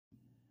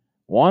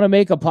Want to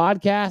make a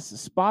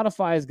podcast?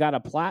 Spotify has got a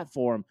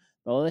platform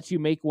that lets you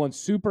make one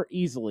super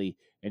easily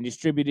and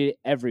distribute it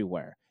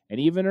everywhere and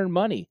even earn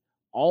money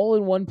all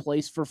in one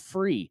place for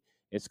free.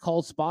 It's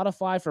called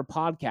Spotify for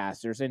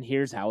Podcasters, and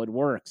here's how it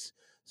works.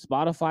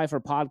 Spotify for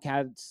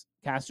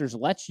Podcasters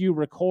lets you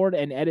record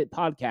and edit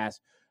podcasts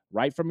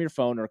right from your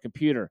phone or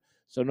computer.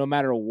 So no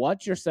matter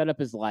what your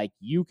setup is like,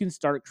 you can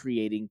start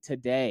creating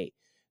today.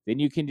 Then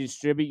you can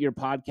distribute your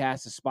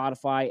podcast to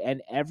Spotify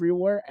and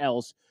everywhere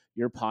else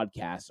your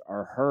podcasts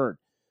are heard.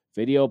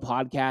 Video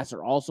podcasts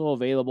are also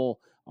available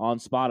on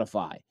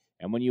Spotify.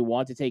 And when you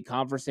want to take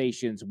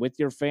conversations with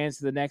your fans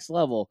to the next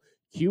level,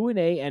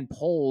 Q&A and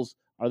polls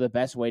are the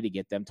best way to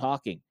get them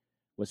talking.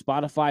 With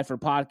Spotify for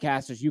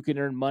Podcasters, you can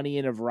earn money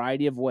in a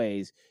variety of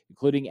ways,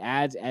 including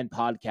ads and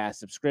podcast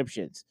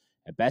subscriptions.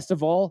 And best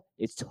of all,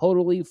 it's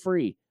totally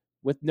free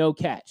with no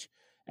catch.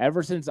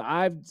 Ever since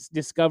I've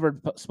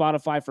discovered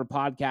Spotify for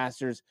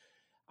Podcasters,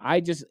 I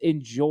just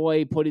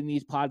enjoy putting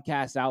these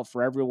podcasts out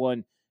for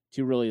everyone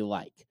to really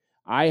like.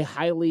 I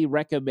highly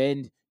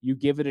recommend you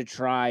give it a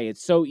try.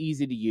 It's so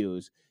easy to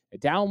use.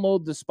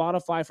 Download the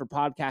Spotify for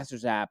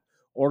Podcasters app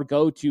or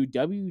go to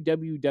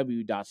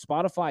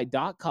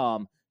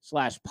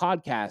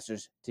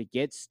www.spotify.com/podcasters to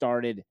get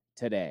started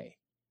today.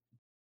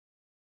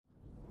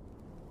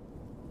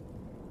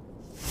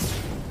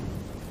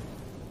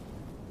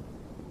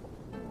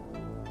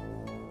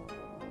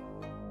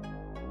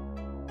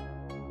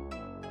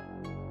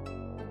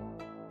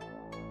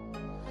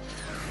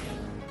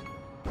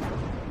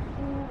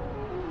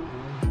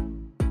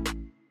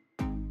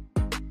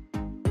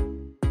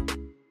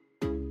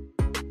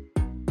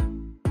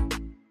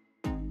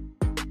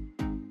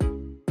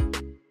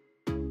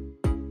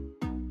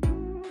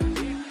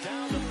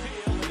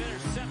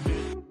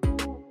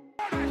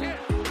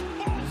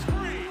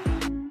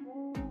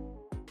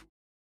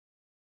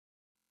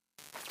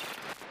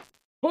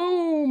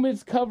 Boom!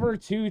 It's cover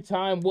 2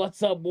 time.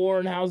 What's up,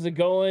 Warren? How's it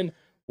going?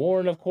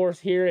 Warren, of course,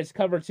 here. It's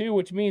cover 2,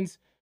 which means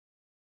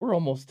we're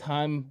almost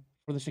time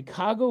for the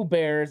Chicago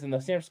Bears and the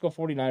San Francisco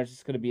 49ers.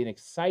 It's going to be an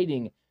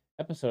exciting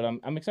episode.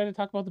 I'm excited to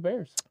talk about the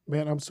Bears.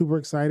 Man, I'm super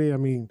excited. I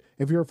mean,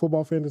 if you're a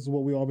football fan, this is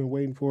what we all been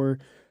waiting for.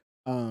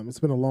 It's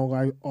been a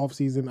long off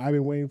season. I've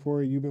been waiting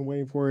for it. You've been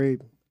waiting for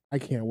it. I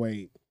can't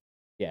wait.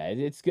 Yeah,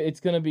 it's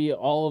going to be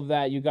all of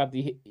that. You got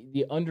the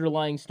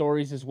underlying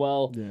stories as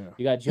well. Yeah.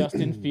 You got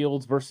Justin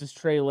Fields versus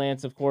Trey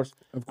Lance, of course.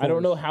 I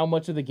don't know how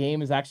much of the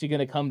game is actually going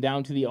to come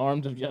down to the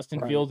arms of Justin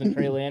Fields and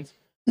Trey Lance,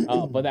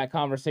 but that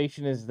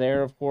conversation is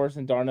there, of course,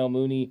 and Darnell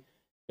Mooney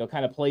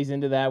kind of plays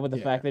into that with the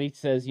fact that he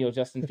says,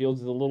 Justin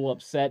Fields is a little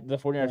upset the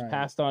 49ers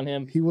passed on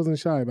him. He wasn't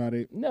shy about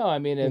it. No, I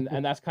mean,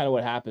 and that's kind of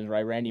what happens,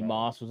 right? Randy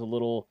Moss was a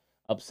little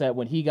upset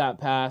when he got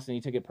passed and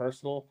he took it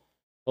personal.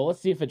 But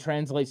let's see if it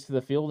translates to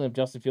the field and if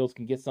Justin Fields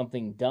can get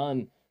something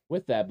done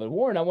with that. But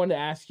Warren, I wanted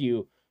to ask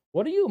you,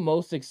 what are you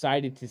most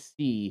excited to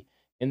see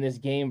in this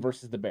game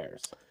versus the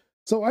Bears?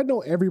 So I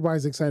know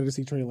everybody's excited to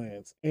see Trey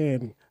Lance.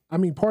 And I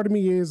mean, part of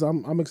me is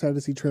I'm excited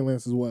to see Trey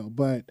Lance as well.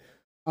 But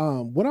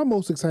what I'm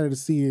most excited to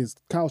see is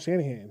Kyle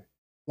Shanahan.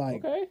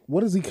 Like,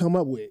 what does he come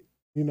up with?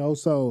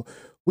 So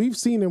we've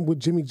seen him with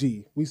Jimmy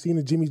G. We've seen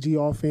the Jimmy G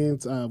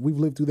offense. We've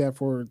lived through that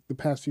for the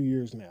past few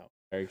years now.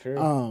 Very true.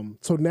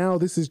 So now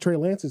this is Trey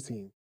Lance's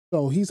team.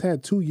 So he's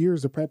had 2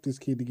 years to prep this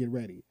kid to get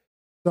ready.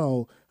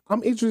 So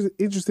I'm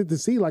interested to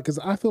see, because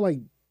I feel like,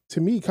 to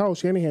me, Kyle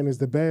Shanahan is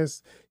the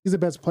best. He's the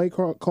best play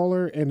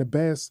caller and the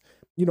best,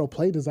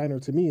 play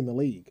designer to me in the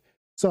league.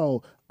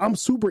 So I'm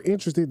super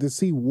interested to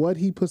see what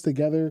he puts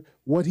together,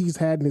 what he's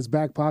had in his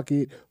back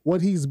pocket,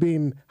 what he's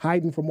been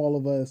hiding from all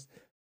of us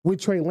with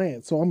Trey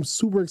Lance. So I'm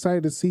super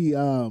excited to see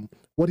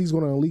what he's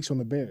going to unleash on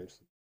the Bears.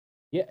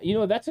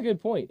 Yeah, that's a good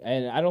point.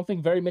 And I don't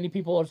think very many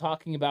people are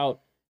talking about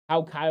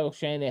how Kyle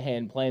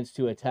Shanahan plans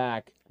to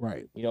attack,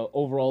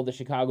 overall the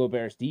Chicago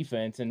Bears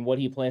defense and what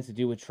he plans to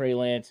do with Trey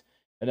Lance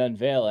and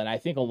unveil. And I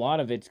think a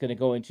lot of it's going to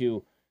go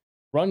into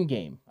run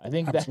game. I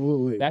think that's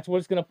what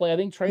it's going to play. I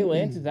think Trey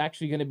Lance is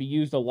actually going to be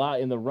used a lot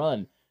in the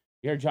run.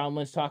 You heard John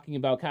Lynch talking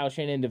about Kyle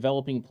Shanahan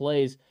developing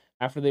plays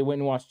after they went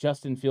and watched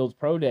Justin Fields'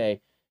 pro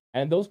day.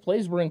 And those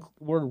plays were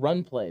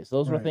run plays.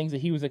 Those were things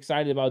that he was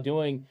excited about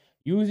doing,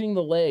 using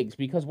the legs,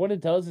 because what it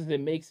does is it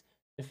makes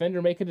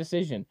defender make a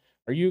decision.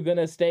 Are you going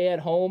to stay at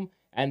home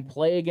and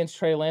play against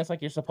Trey Lance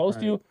like you're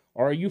supposed to,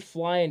 or are you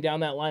flying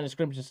down that line of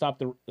scrimmage to stop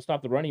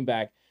the running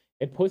back?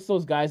 It puts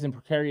those guys in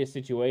precarious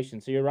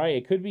situations. So you're right.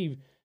 It could be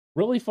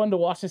really fun to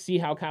watch to see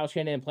how Kyle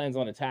Shanahan plans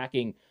on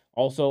attacking.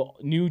 Also,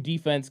 new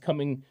defense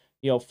coming,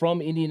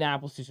 from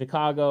Indianapolis to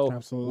Chicago.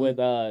 Absolutely. With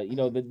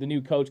the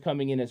new coach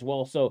coming in as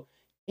well. So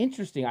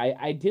interesting.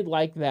 I did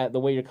like that, the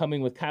way you're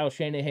coming with Kyle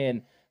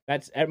Shanahan.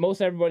 That's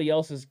most everybody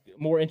else is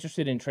more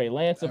interested in Trey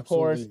Lance, of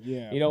course.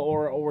 Yeah.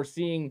 Or we're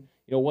seeing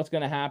what's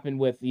going to happen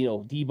with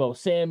Deebo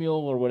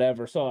Samuel or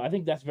whatever. So I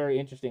think that's very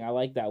interesting. I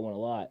like that one a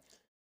lot.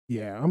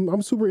 Yeah,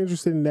 I'm super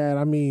interested in that.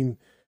 I mean,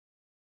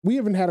 we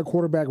haven't had a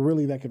quarterback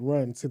really that could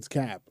run since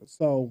Cap.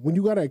 So when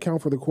you got to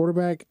account for the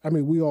quarterback, I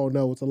mean, we all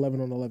know it's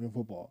 11 on 11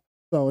 football.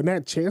 So in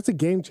that chance, it's a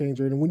game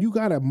changer. And when you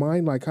got a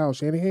mind like Kyle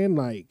Shanahan,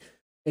 like,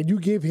 and you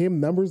give him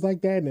numbers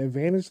like that and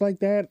advantage like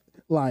that,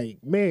 like,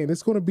 man,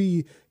 it's gonna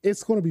be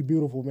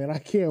beautiful, man. I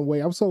can't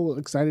wait. I'm so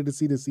excited to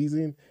see the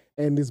season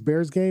and this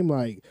Bears game.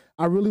 Like,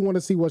 I really want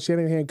to see what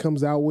Shanahan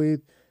comes out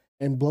with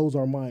and blows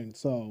our mind.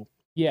 So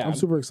Yeah, I'm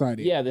super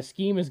excited. yeah, the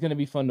scheme is going to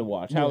be fun to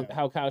watch. How Yeah.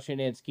 how Kyle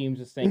Shanahan schemes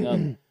this thing up.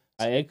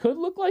 It could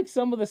look like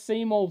some of the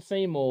same old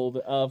from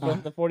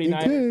the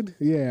 49ers. It could,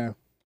 yeah.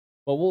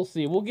 But we'll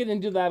see. We'll get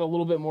into that a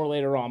little bit more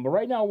later on. But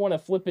right now, I want to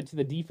flip it to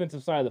the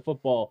defensive side of the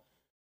football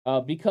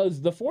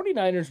because the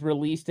 49ers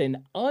released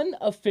an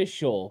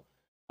unofficial,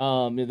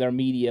 their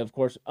media, of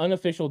course,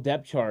 unofficial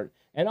depth chart.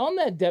 And on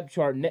that depth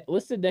chart,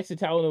 listed next to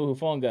Talanoa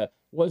Hufanga,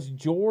 was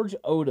George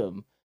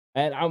Odom.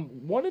 And I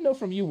want to know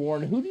from you,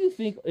 Warren, who do you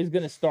think is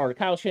going to start?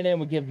 Kyle Shanahan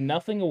would give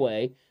nothing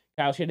away.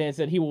 Kyle Shanahan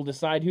said he will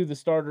decide who the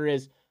starter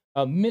is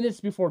minutes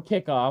before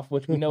kickoff,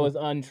 which we know is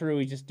untrue.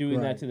 He's just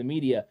doing that to the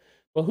media.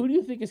 But who do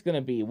you think it's going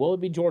to be? Will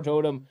it be George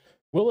Odom?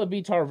 Will it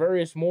be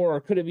Tarvarius Moore?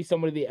 Or could it be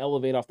somebody they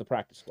elevate off the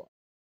practice squad?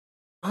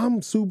 I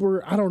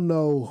don't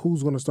know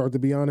who's going to start, to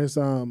be honest.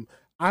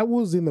 I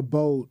was in the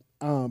boat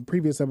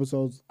previous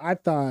episodes. I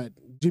thought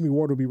Jimmy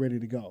Ward would be ready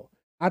to go.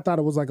 I thought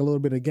it was like a little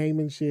bit of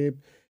gamemanship,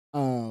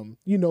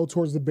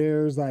 towards the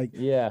Bears. Like,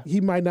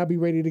 he might not be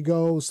ready to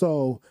go.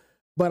 So,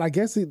 but I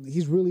guess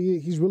he's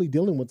really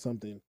dealing with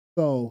something.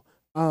 So,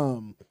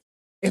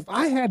 if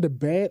I had to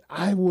bet,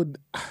 I would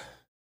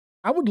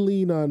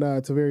lean on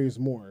Tarvarius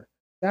Moore.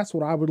 That's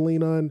what I would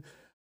lean on.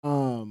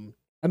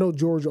 I know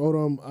George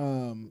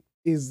Odom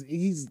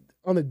he's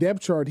on the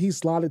depth chart. He's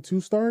slotted to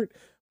start,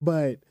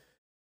 but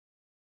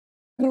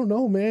I don't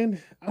know,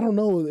 man. I don't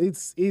know.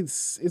 It's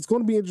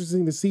going to be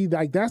interesting to see.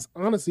 Like, that's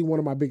honestly one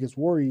of my biggest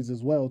worries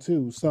as well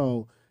too.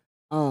 So,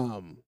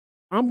 I'm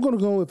gonna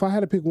go. If I had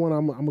to pick one,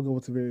 I'm gonna go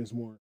with Tarvarius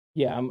Moore.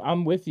 Yeah,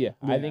 I'm with you.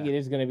 Yeah. I think it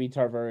is going to be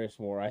Tarvarius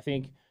Moore. I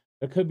think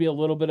there could be a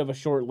little bit of a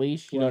short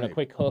leash, and a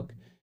quick hook,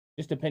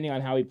 just depending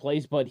on how he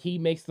plays. But he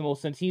makes the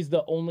most sense. He's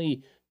the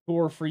only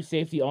pure free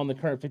safety on the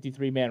current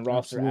 53-man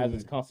roster as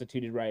it's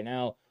constituted right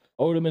now.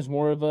 Odom is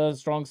more of a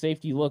strong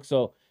safety look.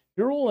 So if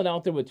you're rolling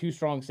out there with two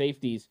strong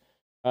safeties,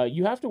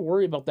 you have to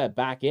worry about that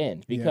back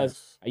end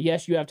because,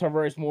 yes, you have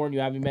Tarvarius Moore and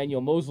you have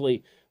Emmanuel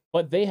Moseley,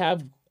 but they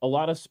have a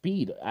lot of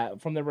speed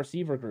from the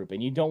receiver group,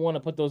 and you don't want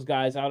to put those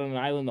guys out on an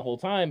island the whole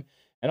time.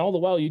 And all the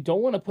while, you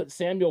don't want to put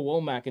Samuel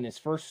Womack in his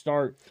first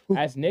start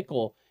as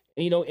nickel,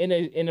 in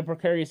a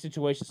precarious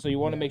situation. So you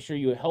want to make sure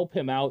you help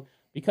him out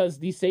because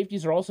these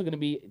safeties are also going to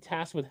be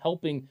tasked with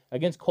helping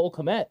against Cole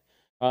Kmet.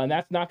 And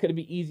that's not going to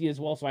be easy as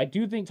well. So I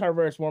do think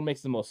Tarvarius Moore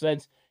makes the most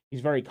sense.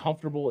 He's very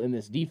comfortable in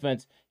this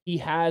defense. He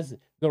has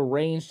the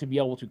range to be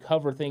able to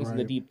cover things in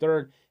the deep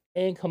third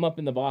and come up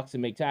in the box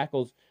and make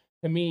tackles.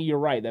 To me, you're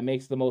right. That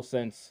makes the most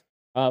sense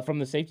from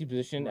the safety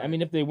position. I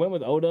mean, if they went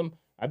with Odom,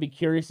 I'd be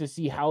curious to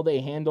see how they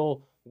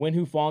handle when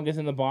Hufanga's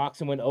in the box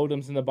and when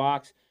Odom's in the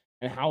box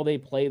and how they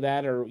play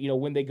that, or,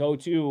 when they go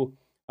to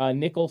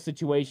nickel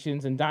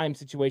situations and dime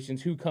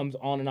situations, who comes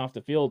on and off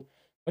the field.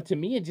 But to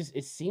me,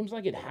 it seems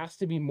like it has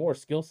to be more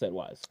skill set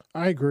wise.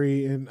 I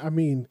agree. And I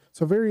mean,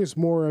 Tarvarius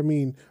Moore,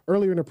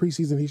 earlier in the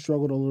preseason, he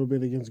struggled a little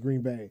bit against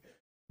Green Bay.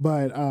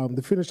 But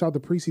to finish out the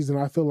preseason,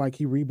 I feel like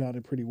he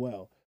rebounded pretty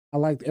well. I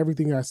liked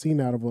everything I've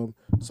seen out of him.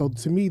 So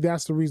to me,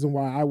 that's the reason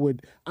why I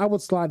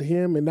would slot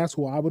him, and that's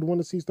who I would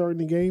want to see starting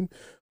the game.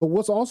 But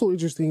what's also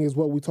interesting is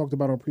what we talked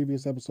about on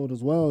previous episode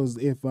as well, is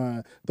if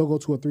they'll go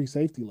to a 3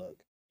 safety look.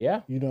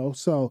 Yeah.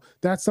 So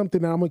that's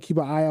something that I'm gonna keep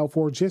an eye out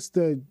for,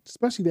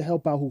 especially to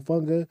help out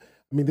Hufanga.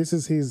 I mean, this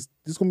is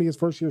gonna be his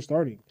first year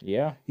starting.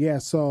 Yeah. Yeah.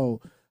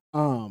 So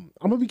I'm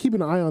gonna be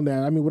keeping an eye on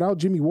that. I mean, without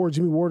Jimmy Ward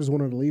is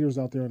one of the leaders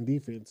out there on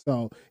defense.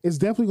 So it's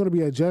definitely gonna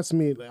be an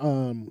adjustment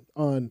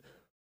on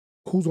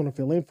who's gonna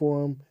fill in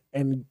for him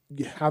and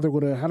how they're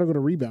gonna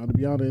rebound, to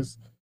be honest,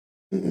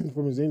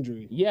 from his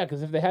injury. Yeah,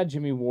 because if they had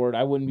Jimmy Ward,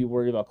 I wouldn't be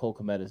worried about Cole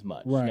Kmet as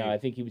much. Right. Now, I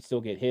think he would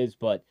still get his,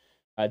 but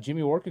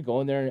Jimmy Ward could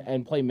go in there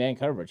and play man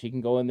coverage. He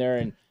can go in there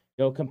and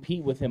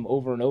compete with him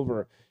over and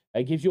over.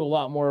 It gives you a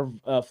lot more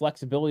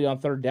flexibility on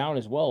third down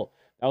as well.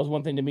 That was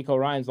one thing DeMeco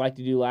Ryans liked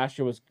to do last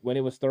year, was when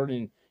it was third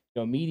and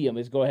medium,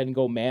 is go ahead and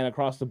go man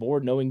across the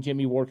board, knowing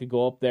Jimmy Ward could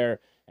go up there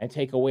and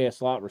take away a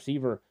slot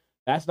receiver.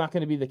 That's not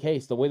going to be the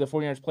case. The way the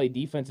 49ers play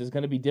defense is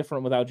going to be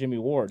different without Jimmy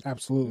Ward.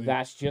 Absolutely.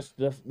 That's just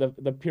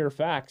the pure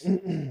facts.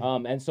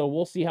 And so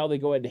we'll see how they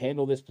go ahead and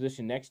handle this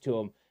position next to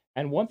him.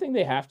 And one thing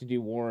they have to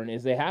do, Warren,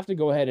 is they have to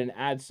go ahead and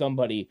add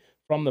somebody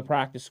from the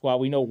practice squad.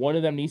 We know one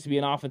of them needs to be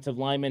an offensive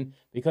lineman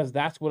because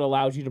that's what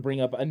allows you to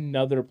bring up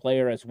another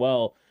player as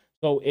well.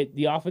 So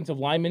the offensive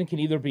lineman can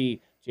either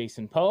be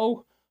Jason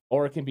Poe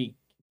or it can be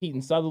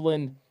Keaton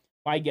Sutherland.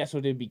 My guess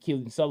would be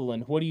Keaton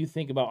Sutherland. What do you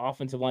think about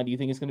offensive line? Do you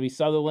think it's going to be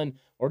Sutherland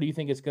or do you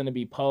think it's going to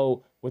be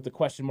Poe with the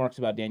question marks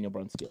about Daniel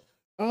Brunskill?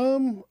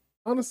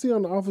 Honestly,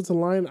 on the offensive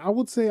line, I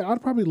would say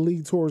I'd probably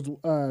lead towards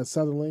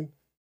Sutherland.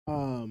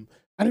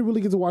 I didn't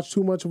really get to watch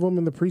too much of him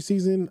in the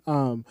preseason.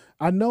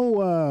 I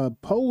know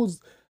Poe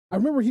I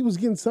remember he was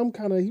getting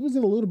he was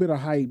in a little bit of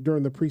hype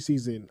during the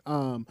preseason.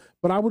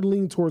 But I would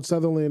lean towards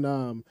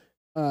Sutherland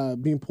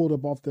being pulled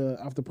up off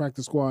the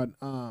practice squad.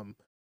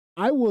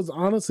 I was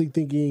honestly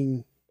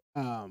thinking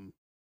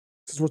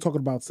since we're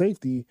talking about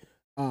safety,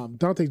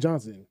 Dante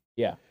Johnson.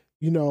 Yeah.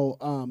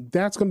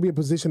 That's going to be a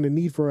position of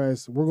need for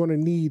us. We're going to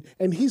need,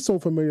 and he's so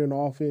familiar in the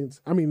offense.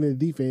 I mean, in the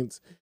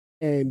defense,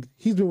 and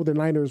he's been with the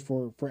Niners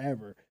for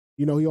forever.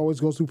 He always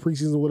goes through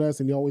preseason with us,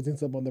 and he always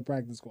ends up on the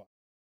practice squad.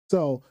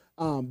 So,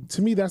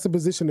 to me, that's a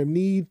position of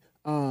need.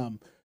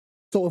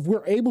 So if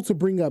we're able to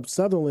bring up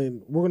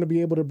Sutherland, we're going to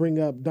be able to bring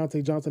up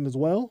Dante Johnson as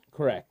well?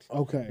 Correct.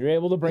 Okay. You're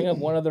able to bring up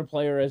one other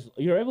player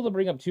you're able to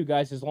bring up two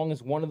guys as long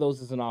as one of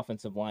those is an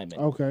offensive lineman.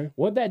 Okay.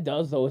 What that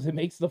does, though, is it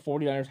makes the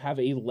 49ers have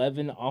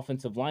 11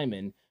 offensive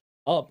linemen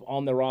up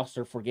on the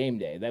roster for game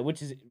day,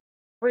 which is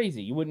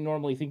crazy. You wouldn't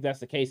normally think that's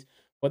the case,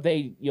 but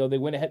they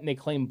went ahead and they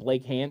claimed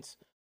Blake Hance.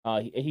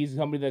 He's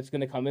somebody that's going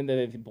to come in that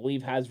I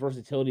believe has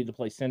versatility to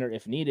play center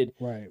if needed.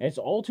 Right. And it's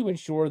all to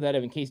ensure that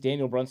in case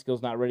Daniel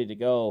Brunskill's not ready to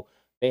go,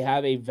 they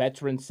have a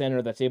veteran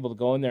center that's able to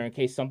go in there in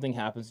case something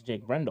happens to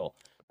Jake Brendel.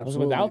 Because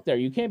without there,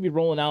 you can't be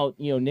rolling out,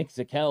 Nick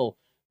Zakelj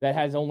that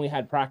has only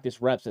had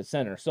practice reps at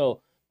center.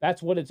 So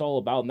that's what it's all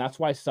about, and that's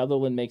why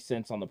Sutherland makes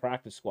sense on the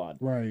practice squad.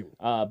 Right.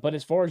 But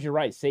as far as you're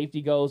right,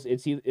 safety goes,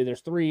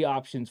 there's three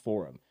options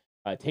for him.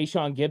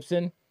 Tayshawn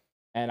Gibson,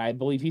 and I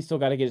believe he's still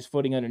got to get his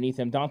footing underneath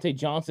him. Dante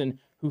Johnson,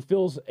 who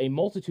fills a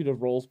multitude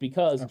of roles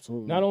because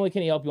not only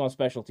can he help you on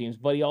special teams,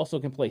 but he also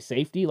can play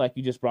safety, like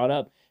you just brought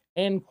up,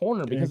 and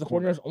corner, because the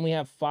corners only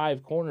have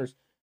 5 corners.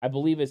 I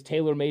believe it's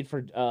tailor-made for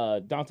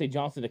Dante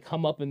Johnson to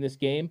come up in this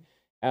game.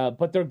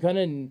 But they're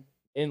going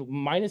to,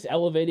 minus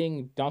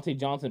elevating Dante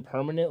Johnson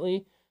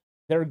permanently,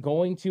 they're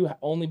going to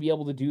only be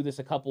able to do this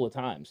a couple of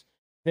times.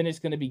 Then it's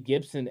going to be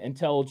Gibson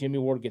until Jimmy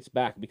Ward gets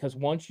back. Because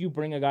once you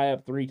bring a guy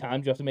up 3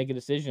 times, you have to make a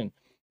decision.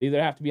 You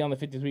either have to be on the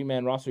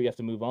 53-man roster or you have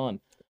to move on.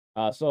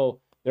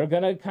 So they're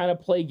going to kind of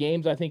play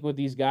games, I think, with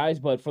these guys.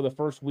 But for the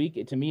first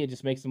week, to me, it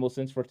just makes the most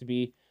sense for it to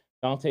be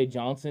Dante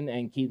Johnson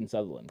and Keaton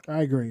Sutherland.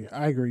 I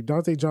agree.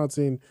 Dante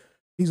Johnson,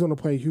 he's going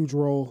to play a huge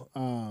role.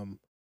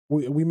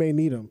 We may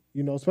need him,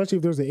 especially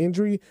if there's an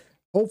injury.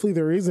 Hopefully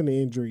there isn't an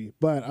injury,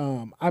 but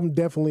I'm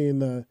definitely in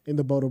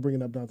the boat of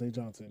bringing up Dante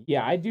Johnson.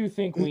 Yeah, I do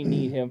think we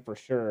need him for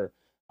sure.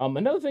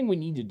 Another thing we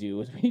need to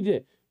do is we need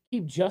to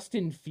keep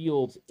Justin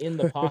Fields in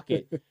the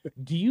pocket.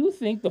 Do you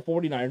think the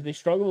 49ers, they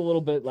struggled a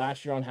little bit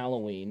last year on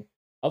Halloween,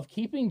 of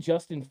keeping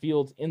Justin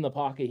Fields in the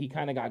pocket? He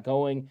kind of got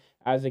going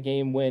as the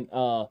game went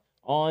on.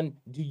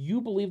 Do you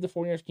believe the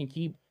 49ers can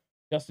keep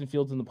Justin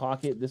Fields in the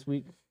pocket this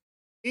week?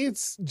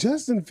 It's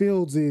Justin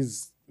Fields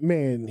is,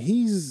 man,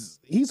 he's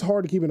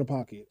hard to keep in the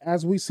pocket.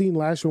 As we seen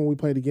last year when we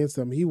played against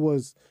him, he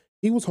was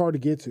hard to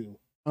get to.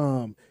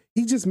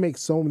 He just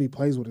makes so many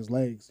plays with his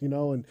legs,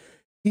 and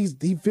he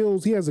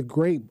has a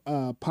great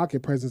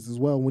pocket presence as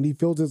well. When he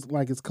feels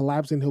it's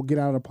collapsing, he'll get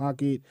out of the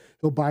pocket,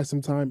 he'll buy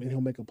some time, and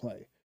he'll make a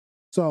play.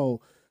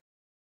 So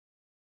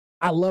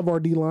I love our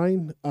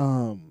D-line.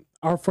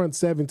 Our front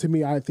 7, to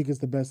me, I think is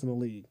the best in the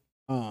league.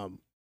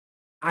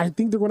 I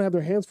think they're going to have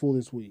their hands full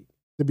this week,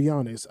 to be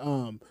honest.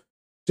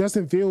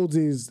 Justin Fields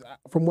is,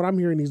 from what I'm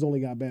hearing, he's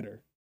only got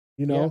better.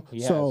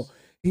 So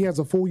he has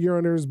a full year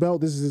under his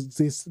belt. This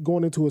is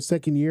going into a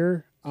second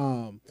year.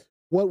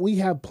 What we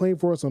have playing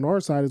for us on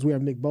our side is we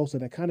have Nick Bosa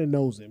that kind of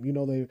knows him.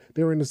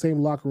 They were in the same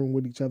locker room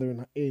with each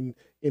other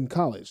in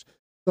college.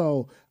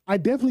 So I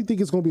definitely think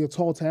it's going to be a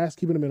tall task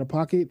keeping him in a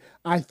pocket.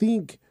 I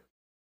think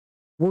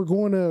we're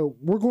going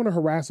to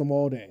harass him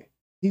all day.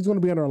 He's going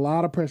to be under a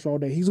lot of pressure all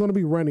day. He's going to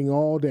be running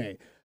all day.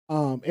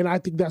 And I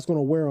think that's going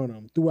to wear on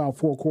him throughout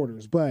 4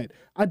 quarters. But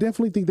I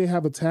definitely think they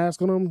have a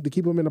task on him to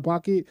keep him in the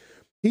pocket.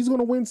 He's going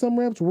to win some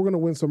reps. We're going to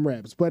win some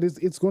reps. But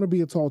it's going to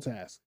be a tall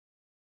task.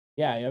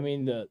 Yeah, I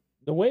mean,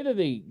 the way that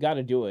they got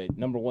to do it,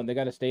 number one, they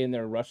got to stay in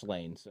their rush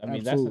lanes. I mean,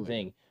 Absolutely. That's the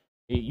thing.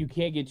 You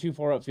can't get too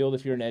far upfield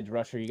if you're an edge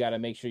rusher. You got to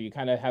make sure you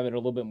kind of have it a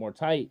little bit more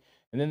tight.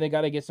 And then they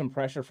got to get some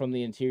pressure from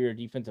the interior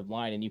defensive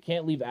line. And you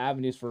can't leave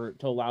avenues to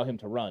allow him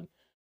to run.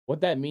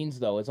 What that means,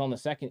 though, is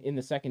in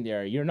the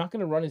secondary, you're not going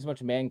to run as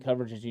much man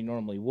coverage as you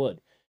normally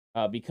would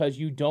because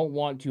you don't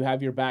want to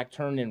have your back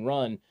turn and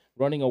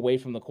running away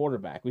from the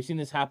quarterback. We've seen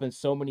this happen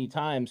so many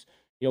times,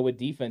 with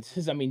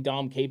defenses. I mean,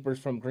 Dom Capers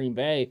from Green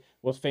Bay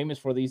was famous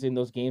for these in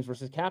those games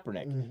versus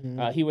Kaepernick.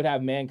 Mm-hmm. He would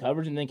have man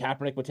coverage, and then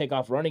Kaepernick would take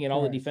off running, and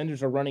all the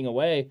defenders are running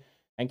away,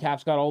 and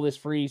Cap's got all this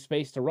free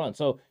space to run.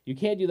 So you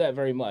can't do that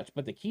very much.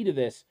 But the key to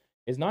this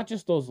is not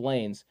just those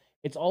lanes.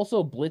 It's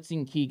also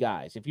blitzing key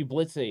guys. If you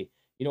blitz a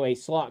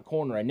slot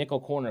corner, a nickel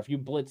corner, if you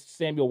blitz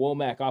Samuel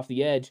Womack off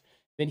the edge,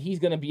 then he's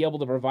going to be able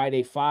to provide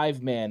a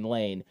 5-man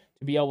lane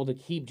to be able to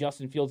keep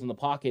Justin Fields in the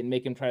pocket and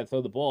make him try to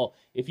throw the ball.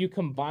 If you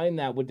combine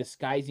that with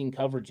disguising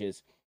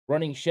coverages,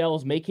 running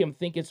shells, make him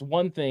think it's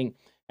one thing,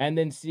 and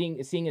then seeing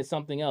it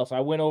something else. I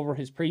went over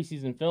his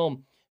preseason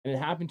film, and it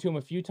happened to him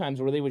a few times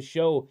where they would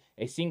show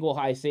a single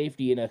high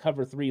safety in a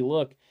cover 3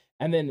 look,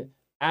 and then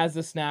as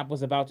the snap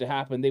was about to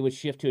happen, they would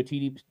shift to a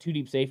two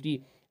deep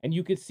safety, and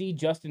you could see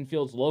Justin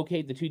Fields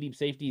locate the 2 deep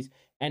safeties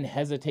and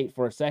hesitate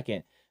for a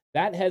second.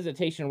 That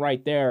hesitation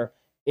right there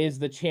is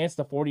the chance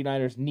the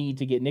 49ers need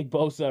to get Nick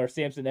Bosa or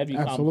Samson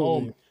Ebukam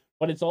home.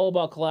 But it's all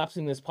about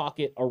collapsing this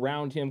pocket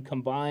around him,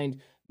 combined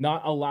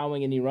not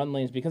allowing any run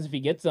lanes, because if he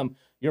gets them,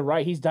 you're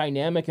right, he's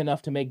dynamic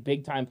enough to make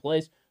big time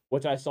plays,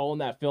 which I saw in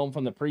that film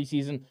from the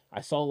preseason.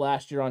 I saw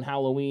last year on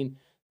Halloween.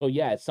 So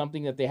yeah, it's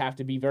something that they have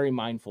to be very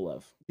mindful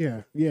of.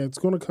 Yeah, yeah, it's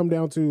going to come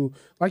down to,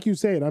 like you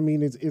said. I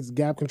mean, it's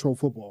gap control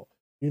football.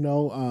 You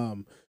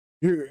want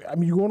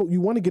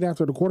to get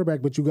after the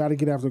quarterback, but you got to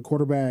get after the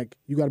quarterback.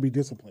 You got to be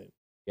disciplined.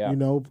 Yeah.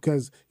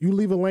 Because you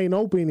leave a lane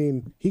open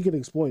and he can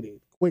exploit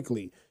it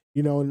quickly.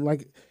 And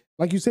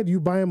like you said, you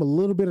buy him a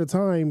little bit of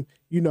time.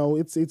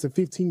 It's a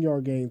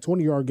 15-yard gain,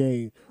 20-yard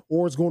gain,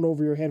 or it's going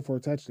over your head for a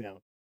touchdown.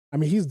 I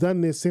mean, he's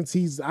done this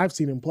since I've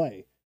seen him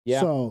play.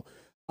 Yeah. So,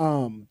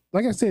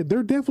 like I said,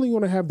 they're definitely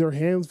going to have their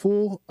hands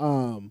full.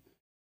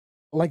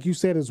 Like you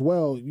said as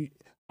well,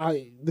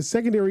 the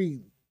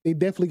secondary, they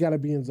definitely got to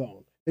be in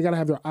zone. They got to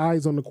have their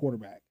eyes on the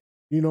quarterback.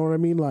 You know what I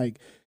mean? Like,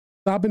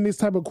 stopping this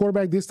type of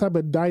quarterback, this type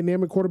of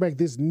dynamic quarterback,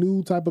 this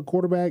new type of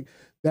quarterback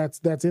that's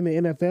in the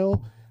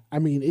NFL. I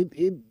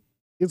mean,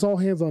 it's all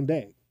hands on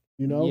deck.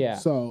 Yeah.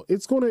 So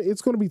it's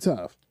gonna be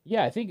tough.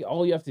 Yeah, I think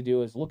all you have to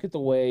do is look at the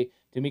way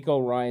D'Amico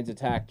Ryans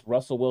attacked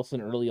Russell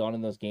Wilson early on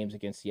in those games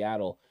against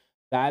Seattle.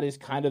 That is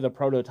kind of the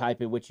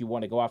prototype in which you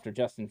want to go after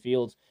Justin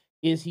Fields.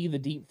 Is he the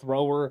deep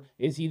thrower?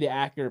 Is he the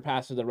accurate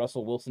passer that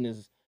Russell Wilson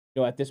is,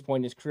 at this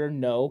point in his career?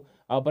 No.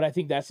 But I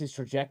think that's his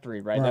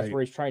trajectory, right? That's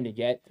where he's trying to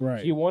get. Right.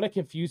 So you want to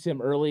confuse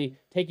him early,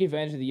 take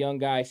advantage of the young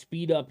guy,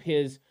 speed up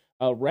his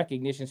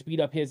recognition,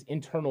 speed up his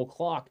internal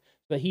clock,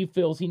 so that he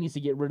feels he needs to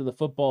get rid of the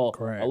football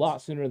a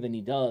lot sooner than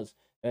he does.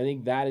 And I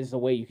think that is the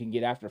way you can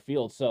get after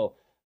Fields. So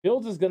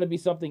Fields is going to be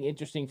something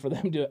interesting for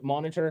them to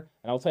monitor.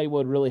 And I'll tell you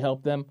what would really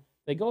help them.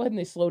 They go ahead and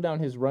they slow down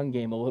his run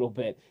game a little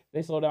bit.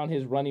 They slow down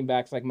his running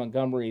backs like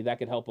Montgomery. That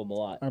could help him a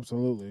lot.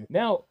 Absolutely.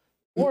 Now,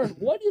 Warren,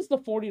 what is the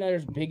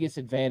 49ers' biggest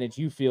advantage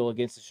you feel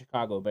against the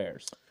Chicago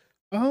Bears?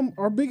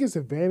 Our biggest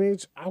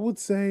advantage, I would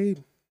say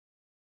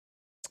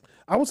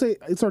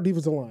it's our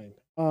defensive line.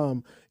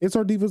 It's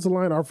our defensive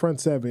line, our front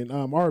seven.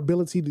 Our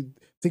ability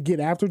to get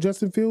after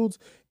Justin Fields,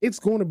 it's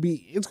going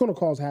to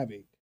cause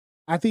havoc.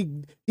 I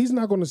think he's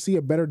not going to see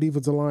a better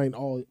defensive line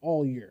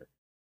all year.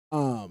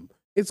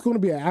 It's going to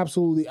be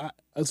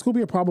it's going to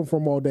be a problem for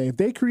him all day. If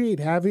they create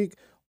havoc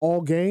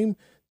all game,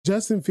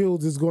 Justin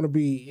Fields we're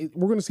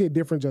going to see a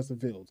different Justin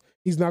Fields.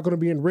 He's not going to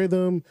be in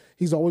rhythm.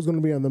 He's always going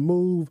to be on the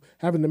move,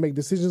 having to make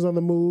decisions on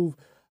the move.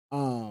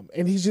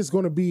 And he's just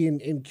going to be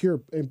in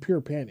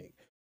pure panic.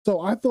 So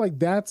I feel like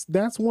that's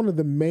one of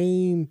the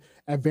main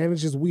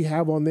advantages we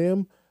have on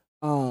them.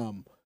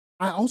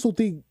 I also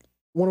think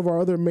one of our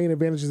other main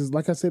advantages is,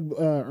 like I said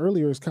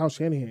earlier, is Kyle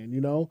Shanahan,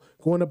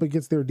 going up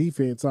against their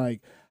defense.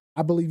 Like,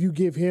 I believe you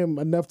give him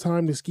enough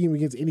time to scheme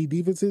against any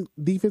defense,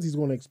 he's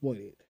going to exploit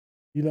it.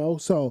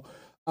 So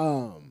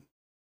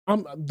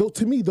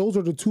to me, those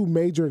are the two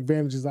major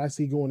advantages I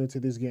see going into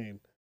this game.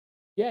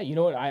 Yeah, you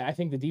know what? I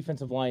think the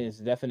defensive line is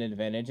a definite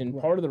advantage. And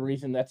part of the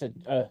reason that's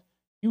a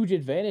huge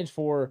advantage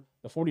for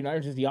the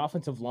 49ers is the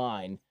offensive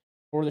line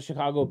for the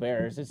Chicago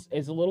Bears.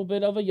 It's a little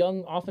bit of a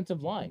young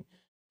offensive line.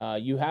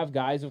 You have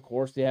guys, of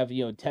course, they have,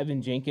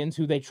 Tevin Jenkins,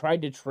 who they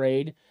tried to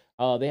trade.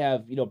 They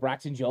have,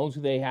 Braxton Jones,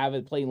 who they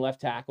have playing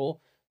left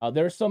tackle.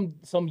 There's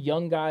some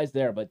young guys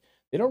there, but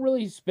they don't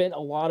really spend a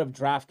lot of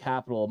draft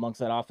capital amongst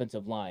that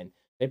offensive line.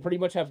 They pretty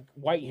much have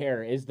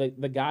Whitehair is the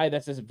guy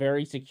that's this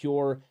very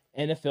secure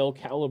NFL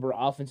caliber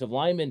offensive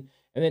lineman.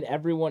 And then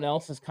everyone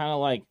else is kind of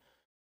like,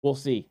 we'll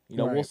see.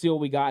 We'll see what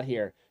we got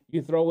here.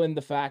 You throw in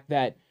the fact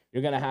that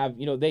you're going to have,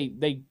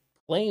 they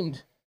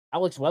claimed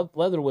Alex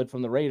Leatherwood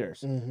from the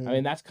Raiders. Mm-hmm. I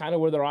mean, that's kind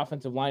of where their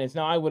offensive line is.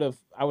 Now, I would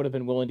have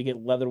been willing to get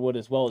Leatherwood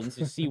as well and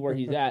to see where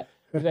he's at.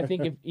 Because I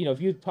think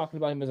if you talked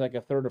about him as like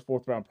a third or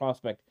fourth round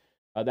prospect,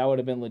 that would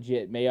have been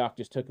legit. Mayock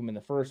just took him in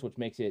the first, which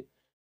makes it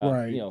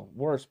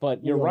worse.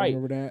 But you're right.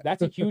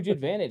 That's a huge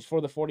advantage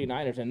for the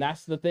 49ers, and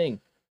that's the thing.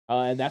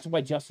 And that's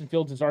why Justin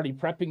Fields is already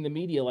prepping the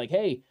media like,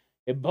 hey,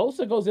 if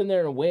Bosa goes in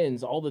there and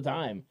wins all the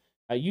time,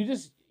 you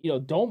just,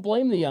 don't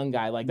blame the young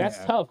guy. Like,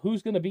 that's tough.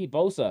 Who's going to beat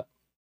Bosa?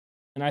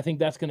 And I think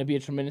that's going to be a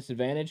tremendous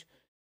advantage.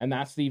 And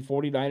that's the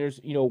 49ers,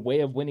 way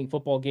of winning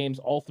football games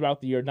all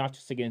throughout the year, not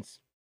just against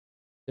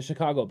the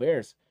Chicago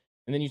Bears.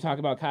 And then you talk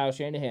about Kyle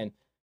Shanahan.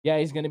 Yeah,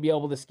 he's going to be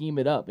able to scheme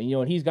it up. And,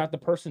 and he's got the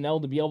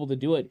personnel to be able to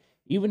do it,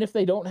 even if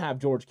they don't have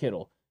George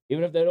Kittle,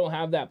 even if they don't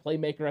have that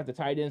playmaker at the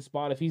tight end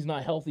spot. If he's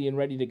not healthy and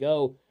ready to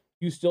go,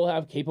 you still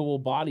have capable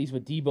bodies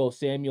with Deebo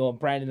Samuel and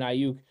Brandon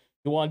Ayuk,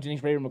 Juwan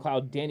Jennings, Raider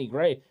McLeod, Danny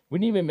Gray. We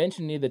didn't even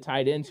mention any of the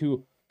tight ends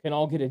who can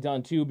all get it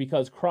done too,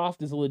 because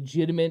Kroft is a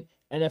legitimate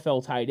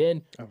NFL tight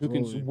end who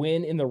can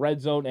win in the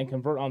red zone and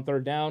convert on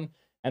third down.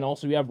 And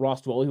also you have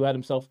Ross Dwelley, who had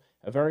himself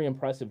a very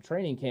impressive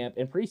training camp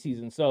and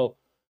preseason. So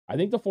I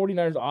think the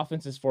 49ers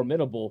offense is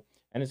formidable,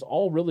 and it's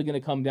all really going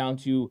to come down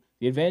to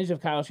the advantage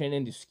of Kyle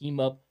Shanahan to scheme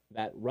up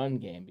that run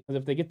game. Because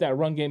if they get that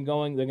run game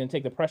going, they're going to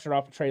take the pressure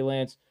off of Trey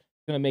Lance.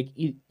 It's going to make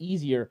it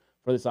easier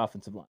for this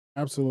offensive line.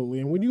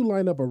 Absolutely. And when you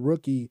line up a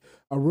rookie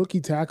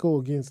tackle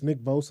against Nick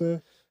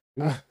Bosa,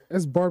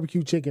 That's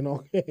barbecue chicken,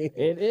 okay?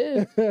 It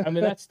is. I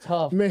mean, that's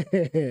tough. Man.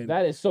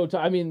 That is so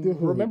tough. I mean,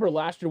 Dude. remember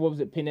last year, what was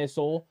it? Pinay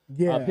Sol?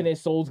 Yeah. Pinay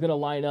Sol's going to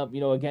line up,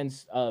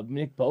 against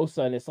Nick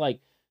Bosa. And it's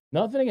like,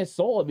 nothing against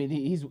Sol. I mean,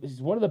 he's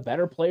one of the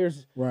better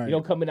players, right.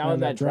 Coming out in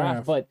that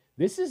draft. But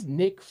this is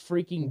Nick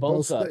freaking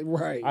Bosa.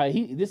 Right.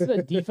 This is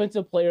a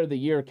defensive player of the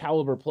year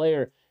caliber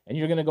player. And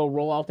you're going to go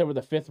roll out there with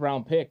a 5th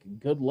round pick.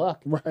 Good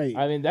luck. Right.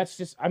 I mean, that's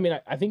just,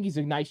 I think he's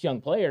a nice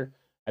young player.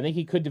 I think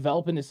he could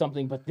develop into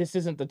something, but this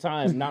isn't the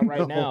time. Not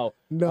right now.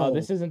 No.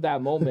 This isn't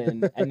that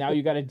moment. And now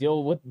you got to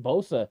deal with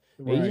Bosa.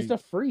 Right. He's just a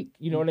freak.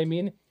 You know what I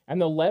mean?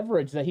 And the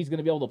leverage that he's going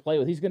to be able to play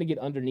with, he's going to get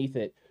underneath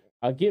it.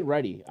 Get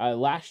ready.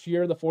 Last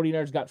year, the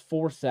 49ers got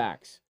 4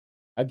 sacks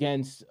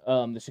against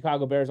the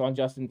Chicago Bears on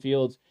Justin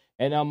Fields.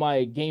 And on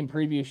my game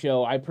preview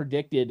show, I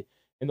predicted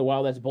in the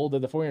Wild That's Bold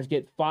that the 49ers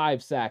get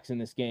 5 sacks in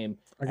this game.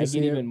 I get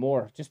even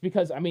more. Just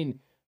because, the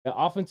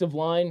offensive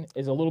line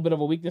is a little bit of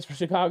a weakness for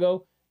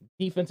Chicago.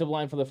 Defensive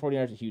line for the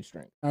 49ers is a huge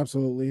strength.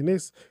 Absolutely. And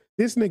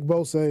this Nick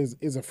Bosa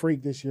is a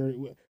freak this year.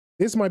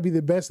 This might be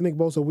the best Nick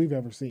Bosa we've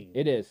ever seen.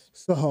 It is.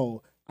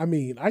 So,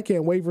 I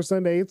can't wait for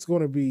Sunday. It's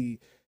going to be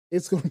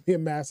a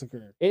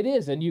massacre. It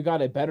is. And you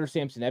got a better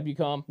Samson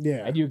Ebukam.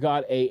 Yeah. And you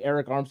got a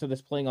Eric Armstead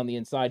that's playing on the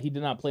inside. He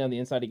did not play on the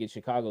inside against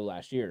Chicago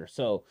last year.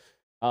 So,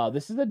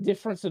 this is a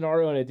different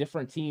scenario and a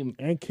different team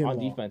and on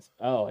defense.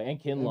 Oh, and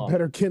Kinlaw.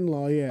 Better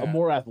Kinlaw, yeah. A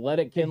more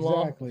athletic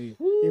Kinlaw. Exactly.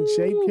 In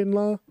shape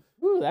Kinlaw.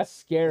 Ooh, that's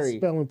scary.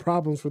 Spelling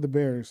problems for the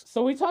Bears.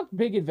 So we talked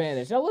big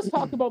advantage. Now let's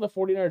talk about the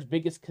 49ers'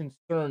 biggest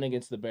concern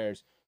against the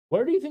Bears.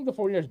 Where do you think the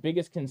 49ers'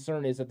 biggest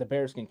concern is that the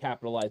Bears can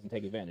capitalize and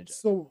take advantage of?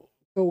 So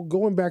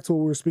going back to what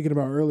we were speaking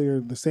about earlier,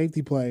 the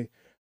safety play,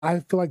 I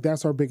feel like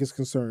that's our biggest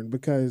concern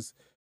because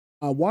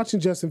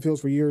watching Justin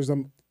Fields for years,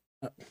 I'm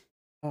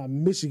a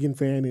Michigan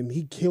fan, and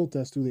he killed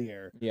us through the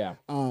air. Yeah.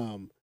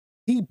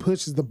 He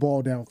pushes the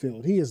ball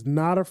downfield. He is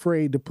not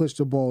afraid to push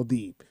the ball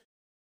deep.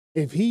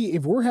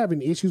 If we're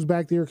having issues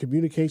back there,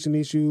 communication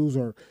issues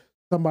or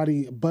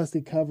somebody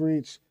busted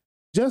coverage,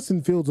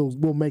 Justin Fields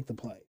will make the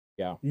play.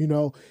 Yeah.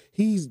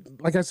 He's,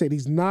 like I said,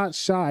 he's not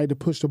shy to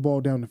push the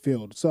ball down the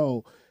field.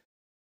 So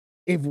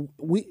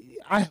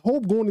I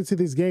hope going into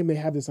this game, they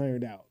have this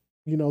ironed out.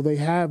 They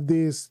have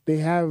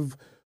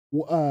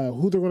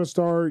who they're going to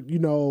start,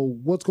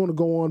 what's going to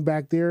go on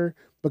back there,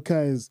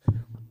 because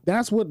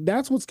that's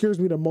what scares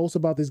me the most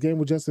about this game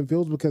with Justin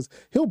Fields, because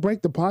he'll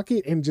break the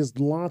pocket and just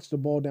launch the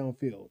ball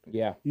downfield.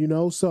 Yeah.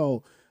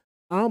 So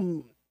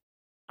I'm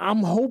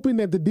hoping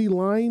that the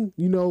D-line,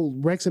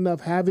 wreaks enough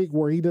havoc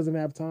where he doesn't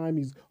have time.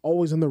 He's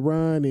always on the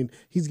run and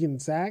he's getting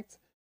sacked.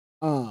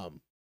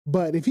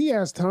 But if he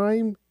has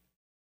time,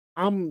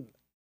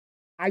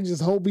 I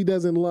just hope he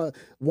doesn't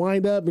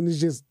wind up and it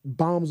just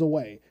bombs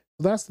away.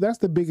 That's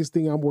the biggest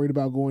thing I'm worried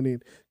about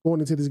going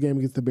into this game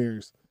against the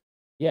Bears.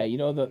 Yeah,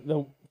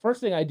 the first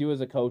thing I do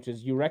as a coach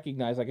is you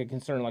recognize like a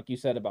concern, like you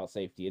said, about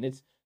safety, and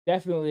it's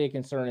definitely a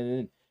concern. And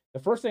then the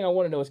first thing I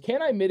want to know is,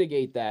 can I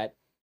mitigate that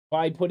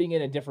by putting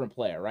in a different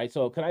player, right?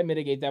 So can I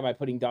mitigate that by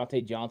putting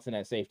Dante Johnson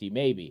at safety?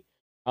 Maybe.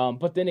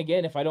 But then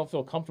again, if I don't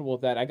feel comfortable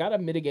with that, I got to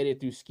mitigate it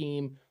through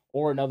scheme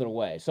or another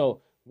way.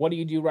 So what do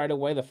you do right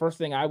away? The first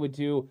thing I would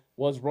do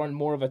was run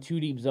more of a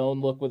 2-deep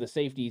zone look with the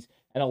safeties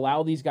and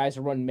allow these guys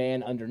to run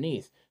man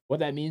underneath. What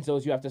that means, though,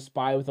 is you have to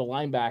spy with a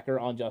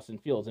linebacker on Justin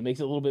Fields. It makes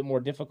it a little bit more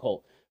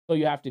difficult. So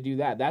you have to do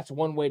that. That's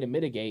one way to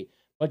mitigate.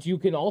 But you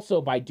can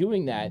also, by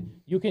doing that,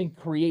 you can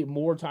create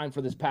more time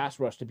for this pass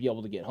rush to be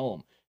able to get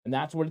home. And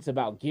that's what it's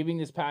about, giving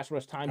this pass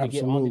rush time to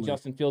get onto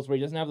Justin Fields, where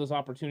he doesn't have those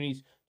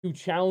opportunities to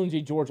challenge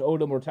a George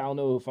Odom or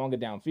Talanoa Hufanga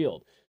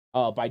downfield.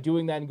 By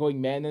doing that and going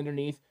man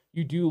underneath,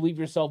 you do leave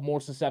yourself more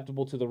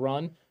susceptible to the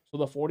run. So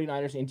the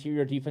 49ers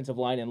interior defensive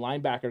line and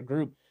linebacker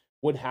group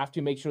would have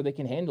to make sure they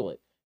can handle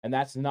it. And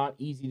that's not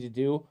easy to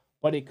do,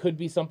 but it could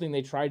be something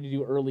they try to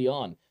do early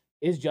on.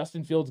 Is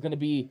Justin Fields going to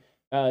be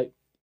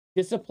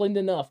disciplined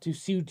enough to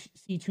see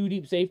 2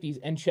 deep safeties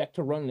and check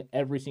to run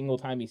every single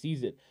time he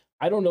sees it?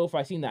 I don't know if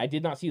I've seen that. I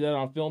did not see that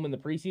on film in the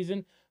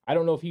preseason. I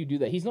don't know if he would do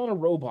that. He's not a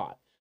robot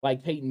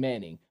like Peyton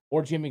Manning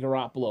or Jimmy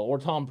Garoppolo or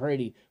Tom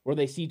Brady, where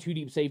they see 2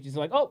 deep safeties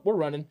and like, oh, we're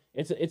running.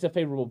 It's a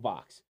favorable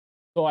box.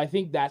 So I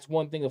think that's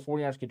one thing the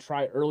 49ers could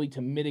try early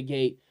to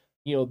mitigate,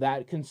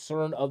 that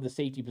concern of the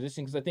safety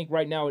position. Because I think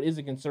right now it is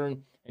a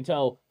concern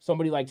until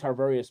somebody like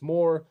Tarvarius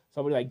Moore,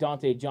 somebody like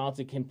Dante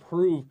Johnson can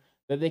prove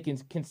that they can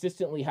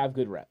consistently have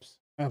good reps.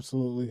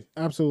 Absolutely.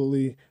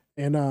 Absolutely.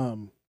 And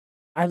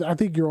I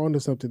think you're onto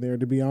something there,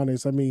 to be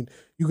honest. I mean,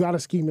 you got to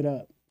scheme it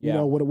up.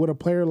 With a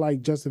player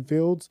like Justin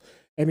Fields,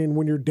 and then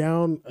when you're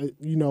down,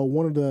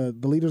 one of the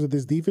leaders of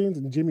this defense,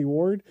 and Jimmy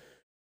Ward,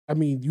 I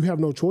mean, you have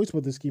no choice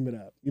but to scheme it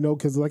up,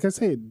 because like I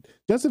said,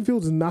 Justin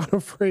Fields is not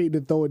afraid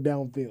to throw it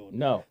downfield.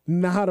 No.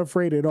 Not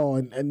afraid at all.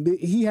 And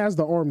he has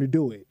the arm to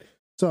do it.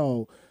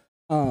 So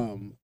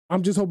I'm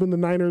just hoping the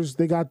Niners,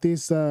 they got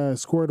this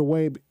squared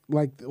away,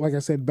 like I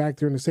said, back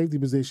there in the safety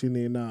position,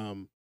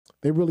 and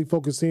they really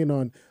focus in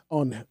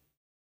on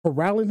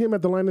corralling him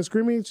at the line of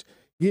scrimmage,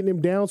 getting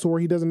him down so where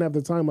he doesn't have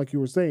the time, like you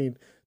were saying,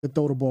 to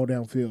throw the ball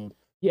downfield.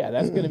 Yeah,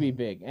 that's going to be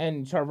big.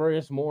 And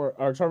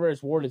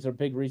Charvarius Ward is a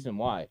big reason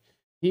why.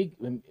 I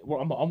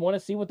want to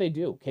see what they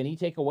do. Can he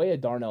take away a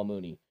Darnell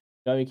Mooney?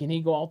 I mean, can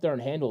he go out there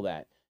and handle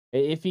that?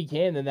 If he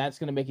can, then that's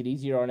going to make it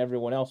easier on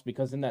everyone else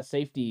because in that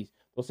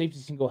those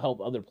safeties can go help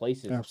other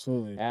places.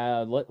 Absolutely.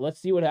 Let's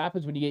see what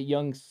happens when you get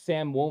young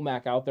Sam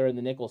Womack out there in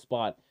the nickel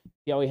spot.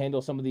 See how he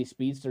handles some of these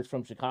speedsters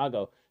from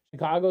Chicago.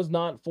 Chicago's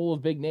not full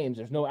of big names.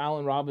 There's no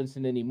Allen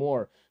Robinson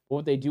anymore. But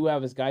what they do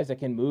have is guys that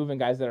can move and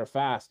guys that are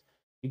fast.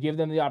 You give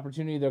them the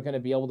opportunity, they're going to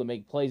be able to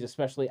make plays,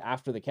 especially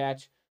after the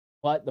catch.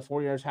 But the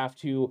 49ers have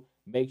to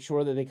make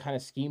sure that they kind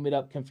of scheme it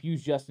up,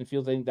 confuse Justin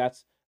Fields. I think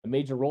that's a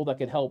major role that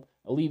could help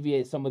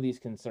alleviate some of these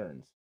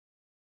concerns.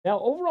 Now,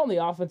 over on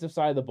the offensive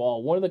side of the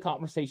ball, one of the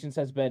conversations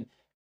has been,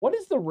 what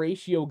is the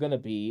ratio going to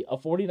be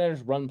of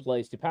 49ers run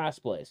plays to pass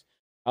plays?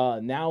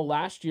 Now,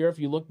 last year, if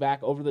you look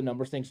back over the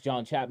numbers, thanks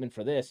John Chapman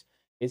for this,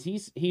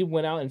 is he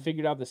went out and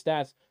figured out the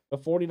stats. The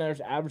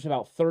 49ers averaged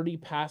about 30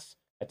 pass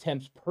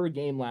attempts per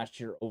game last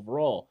year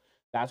overall.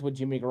 That's with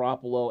Jimmy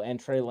Garoppolo and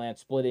Trey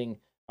Lance splitting,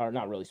 or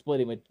not really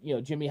splitting,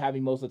 but Jimmy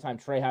having most of the time,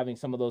 Trey having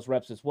some of those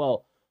reps as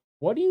well.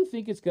 What do you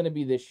think it's going to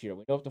be this year?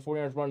 We know if the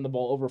 49ers running the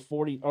ball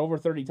over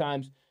 30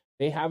 times,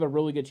 they have a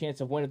really good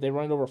chance of winning. If they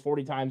run it over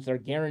 40 times, they're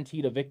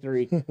guaranteed a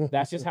victory.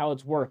 That's just how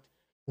it's worked.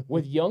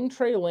 With young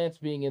Trey Lance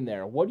being in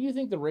there, what do you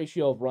think the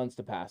ratio of runs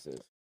to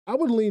passes? I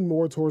would lean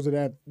more towards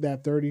that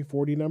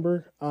 30-40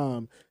 number.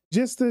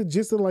 Just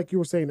to like you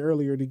were saying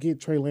earlier, to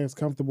get Trey Lance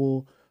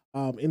comfortable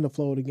in the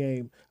flow of the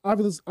game.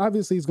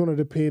 Obviously, it's going to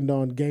depend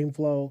on game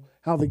flow,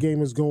 how the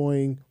game is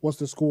going, what's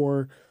the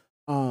score.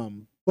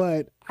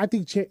 But I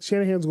think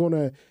Shanahan's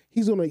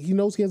he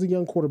knows he has a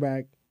young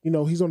quarterback.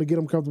 He's going to get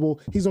him comfortable.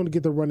 He's going to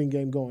get the running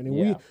game going.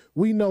 And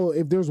we know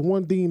if there's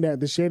one thing that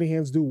the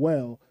Shanahans do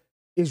well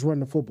is run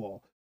the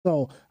football.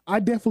 So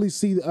I definitely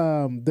see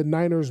the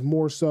Niners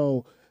more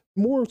so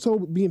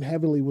being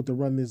heavily with the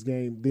run this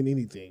game than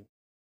anything.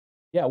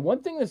 Yeah,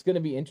 one thing that's going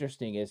to be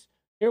interesting is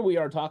here we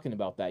are talking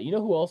about that. You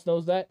know who else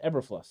knows that?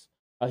 Eberflus.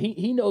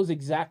 He knows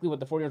exactly what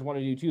the 49ers want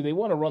to do too. They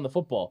want to run the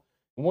football.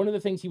 And one of the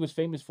things he was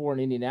famous for in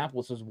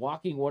Indianapolis was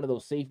walking one of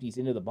those safeties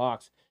into the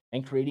box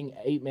and creating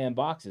 8-man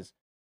boxes.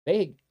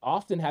 They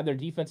often have their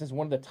defense as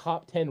one of the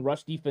top 10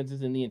 rush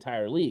defenses in the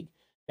entire league.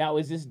 Now,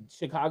 is this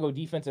Chicago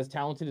defense as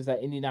talented as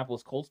that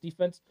Indianapolis Colts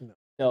defense?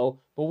 No.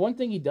 But one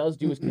thing he does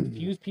do is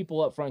confuse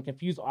people up front,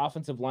 confuse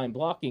offensive line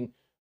blocking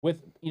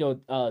with,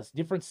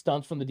 different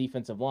stunts from the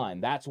defensive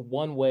line. That's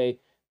one way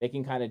they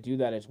can kind of do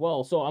that as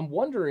well. So I'm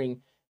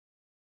wondering,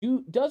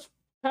 does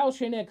Kyle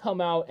Shanahan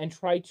come out and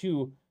try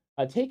to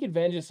take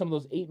advantage of some of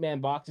those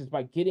 8-man boxes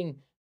by getting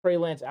Trey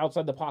Lance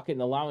outside the pocket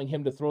and allowing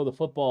him to throw the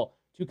football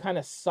to kind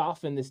of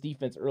soften this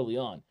defense early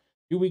on?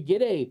 Do we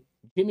get a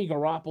Jimmy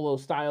Garoppolo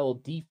style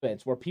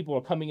defense where people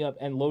are coming up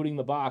and loading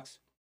the box?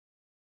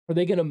 Are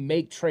they going to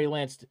make Trey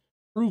Lance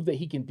prove that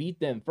he can beat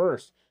them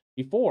first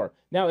before?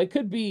 Now it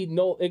could be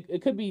null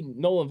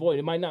and void.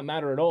 It might not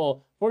matter at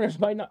all.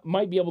 49ers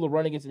might be able to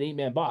run against an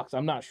 8-man box.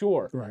 I'm not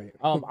sure. Right.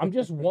 I'm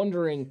just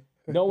wondering,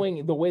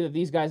 knowing the way that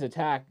these guys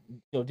attack,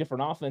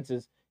 different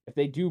offenses, if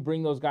they do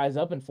bring those guys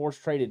up and force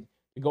Trey to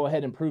go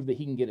ahead and prove that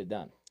he can get it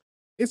done.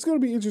 It's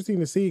going to be interesting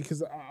to see because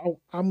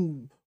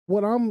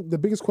the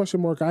biggest question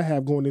mark I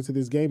have going into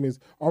this game is,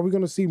 are we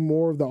going to see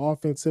more of the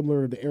offense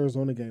similar to the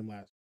Arizona game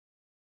last year,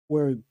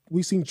 where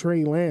we seen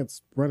Trey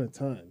Lance run a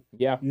ton?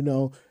 Yeah.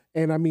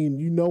 And I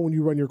mean, when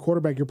you run your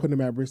quarterback, you're putting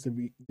him at risk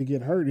to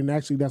get hurt. And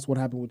actually, that's what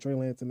happened with Trey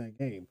Lance in that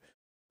game.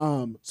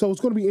 So it's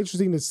going to be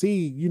interesting to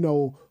see,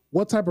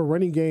 what type of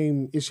running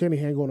game is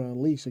Shanahan going to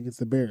unleash against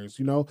the Bears?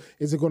 Are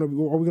we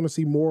going to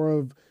see more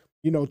of,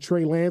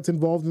 Trey Lance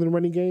involved in the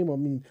running game? I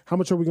mean, how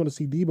much are we going to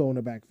see Debo in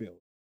the backfield?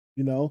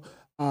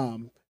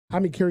 How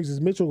many carries is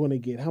Mitchell going to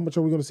get? How much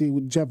are we going to see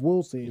with Jeff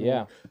Wilson?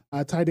 Yeah.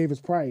 Or, Ty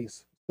Davis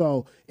Price?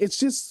 So it's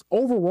just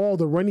overall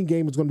the running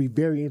game is going to be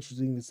very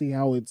interesting to see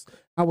how it's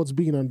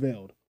being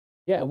unveiled.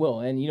 Yeah, it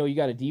will. And you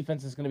got a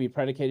defense that's going to be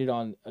predicated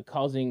on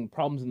causing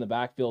problems in the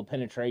backfield,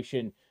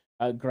 penetration,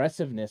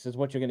 aggressiveness is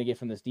what you're going to get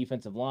from this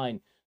defensive line.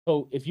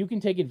 So if you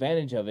can take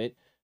advantage of it,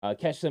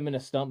 catch them in a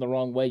stunt the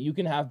wrong way, you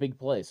can have big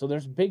plays. So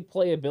there's big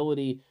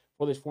playability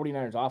for this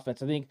 49ers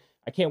offense.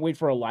 I can't wait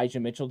for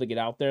Elijah Mitchell to get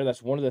out there.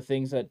 That's one of the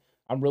things that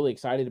I'm really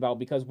excited about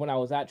because when I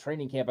was at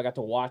training camp, I got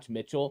to watch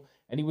Mitchell,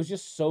 and he was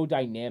just so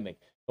dynamic.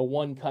 The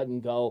one cut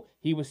and go,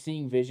 he was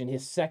seeing vision.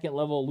 His second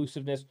level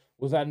elusiveness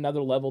was at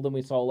another level than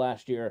we saw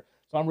last year.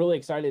 So I'm really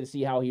excited to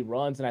see how he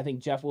runs, and I think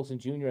Jeff Wilson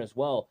Jr. as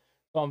well.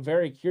 So I'm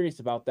very curious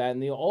about that.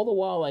 And all the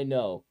while I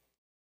know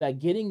that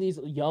getting these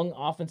young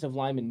offensive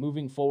linemen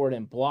moving forward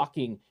and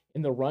blocking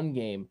in the run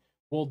game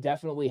will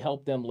definitely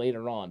help them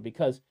later on.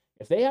 Because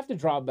if they have to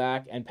drop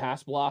back and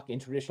pass block in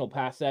traditional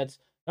pass sets,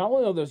 not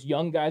only are those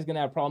young guys going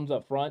to have problems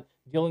up front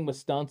dealing with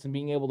stunts and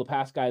being able to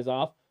pass guys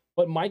off,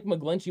 but Mike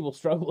McGlinchey will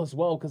struggle as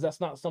well because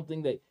that's not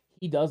something that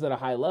he does at a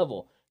high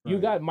level. Right. You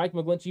got Mike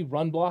McGlinchey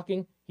run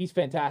blocking. He's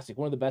fantastic.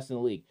 One of the best in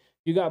the league.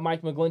 You got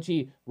Mike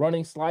McGlinchey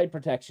running slide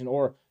protection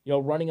or,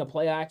 running a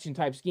play action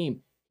type scheme.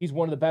 He's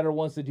one of the better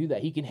ones to do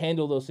that. He can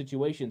handle those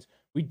situations.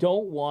 We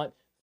don't want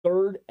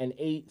 3rd and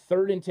 8,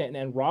 3rd and 10,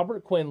 and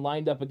Robert Quinn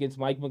lined up against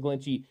Mike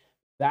McGlinchey.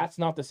 That's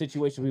not the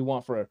situation we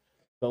want for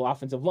the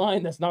offensive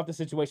line. That's not the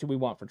situation we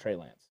want for Trey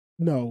Lance.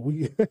 No,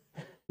 we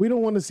we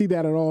don't want to see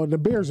that at all. The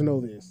Bears know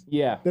this.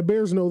 Yeah, the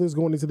Bears know this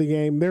going into the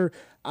game.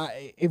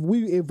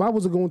 If I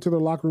was to go into their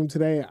locker room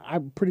today,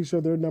 I'm pretty sure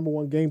their number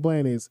one game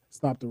plan is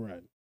stop the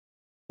run.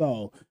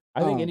 So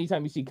I think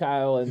anytime you see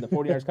Kyle and the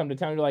 49ers come to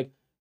town, you're like,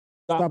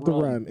 stop the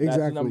run. Exactly.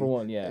 That's number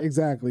one. Yeah,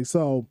 exactly.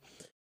 So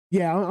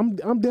yeah,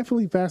 I'm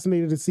definitely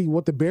fascinated to see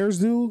what the Bears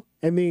do,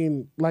 and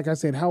then, like I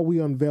said, how we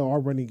unveil our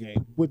running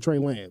game with Trey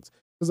Lance.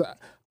 Because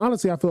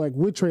honestly, I feel like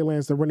with Trey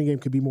Lance, the running game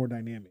could be more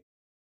dynamic.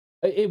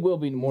 It will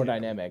be more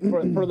dynamic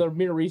for the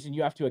mere reason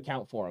you have to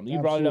account for them. You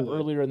brought it up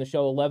earlier in the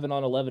show.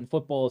 11-on-11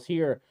 football is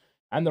here,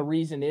 and the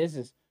reason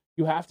is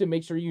you have to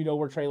make sure you know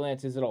where Trey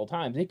Lance is at all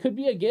times. It could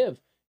be a give.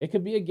 It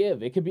could be a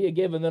give. It could be a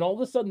give, and then all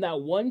of a sudden,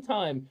 that one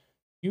time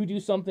you do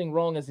something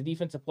wrong as a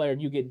defensive player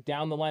and you get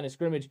down the line of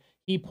scrimmage,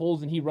 he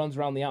pulls and he runs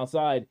around the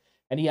outside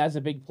and he has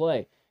a big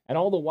play. And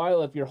all the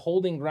while, if you're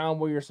holding ground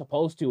where you're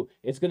supposed to,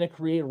 it's going to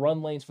create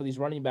run lanes for these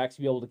running backs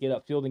to be able to get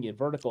upfield and get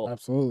vertical.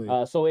 Absolutely.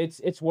 So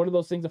it's one of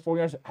those things the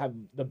 49ers have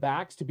the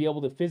backs to be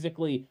able to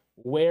physically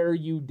wear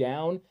you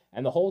down.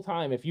 And the whole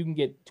time, if you can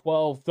get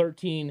 12,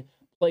 13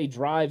 play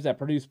drives that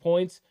produce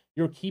points,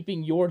 you're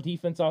keeping your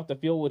defense off the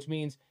field, which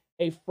means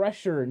a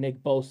fresher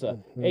Nick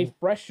Bosa, a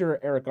fresher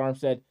Eric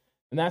Armstead.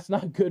 And that's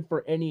not good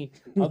for any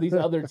of these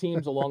other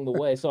teams along the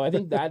way. So I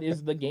think that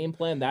is the game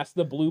plan. That's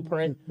the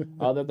blueprint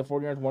that the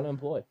 49ers want to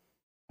employ.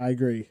 I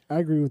agree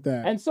with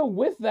that. And so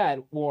with that,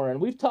 Warren,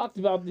 we've talked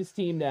about this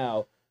team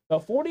now. The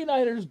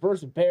 49ers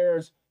versus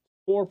Bears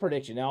score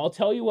prediction. Now, I'll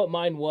tell you what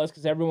mine was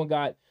because everyone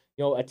got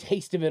a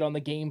taste of it on the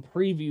game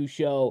preview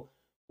show.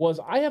 Was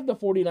I have the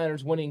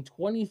 49ers winning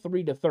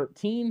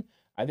 23-13.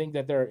 I think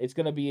that it's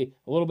going to be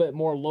a little bit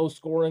more low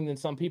scoring than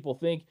some people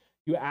think.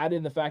 You add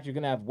in the fact you're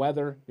going to have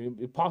weather,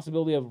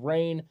 possibility of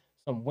rain,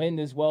 some wind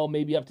as well,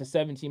 maybe up to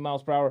 17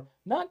 miles per hour.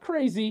 Not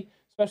crazy,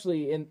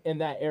 especially in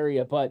that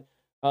area, but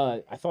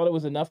I thought it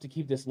was enough to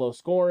keep this low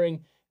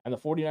scoring. And the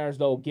 49ers,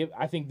 though,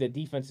 I think the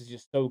defense is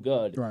just so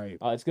good. Right.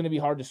 It's going to be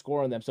hard to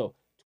score on them. So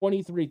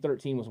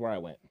 23-13 was where I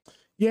went.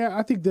 Yeah,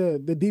 I think the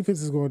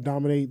defense is going to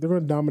dominate. They're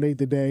going to dominate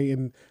the day,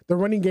 and the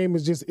running game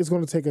it's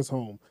going to take us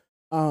home.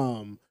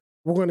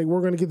 We're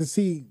going to get to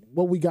see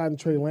what we got in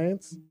Trey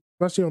Lance,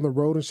 especially on the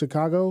road in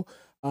Chicago.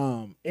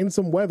 In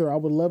some weather, I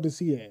would love to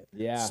see it.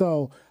 Yeah.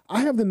 So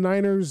I have the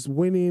Niners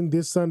winning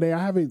this Sunday. I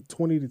have it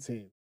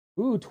 20-10.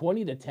 Ooh,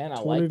 20-10.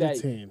 I like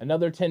that. 10.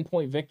 Another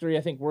 10-point victory.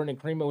 I think we're in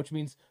agreement, which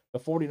means the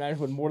 49ers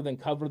would more than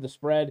cover the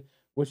spread,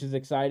 which is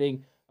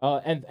exciting.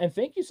 And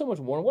thank you so much,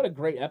 Warren. What a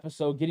great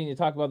episode getting to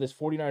talk about this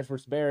 49ers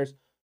versus Bears.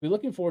 We're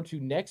looking forward to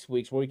next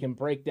week's where we can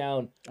break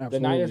down the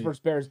Niners versus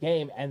Bears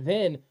game and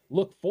then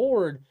look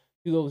forward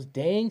to those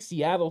dang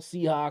Seattle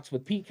Seahawks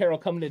with Pete Carroll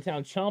coming to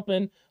town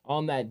chomping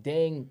on that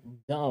dang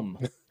dumb.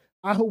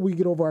 I hope we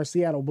get over our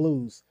Seattle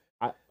Blues.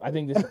 I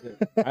think this.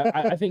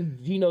 I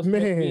think Geno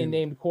Smith being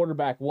named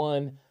quarterback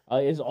one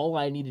is all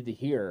I needed to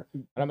hear,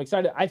 and I'm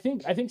excited. I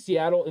think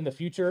Seattle in the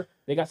future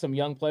they got some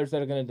young players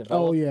that are going to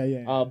develop. Oh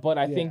yeah. But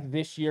I think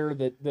this year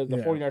the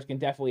 49ers can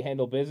definitely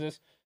handle business.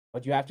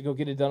 But you have to go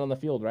get it done on the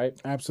field, right?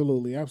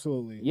 Absolutely.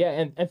 Yeah,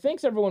 and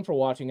thanks everyone for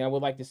watching. I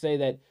would like to say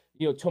that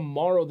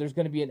tomorrow there's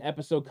going to be an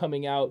episode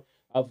coming out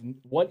of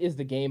what is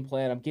the game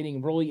plan. I'm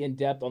getting really in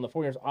depth on the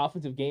 49ers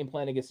offensive game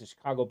plan against the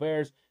Chicago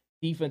Bears.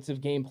 Defensive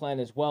game plan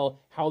as well,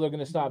 how they're going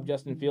to stop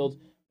Justin Fields.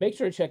 Make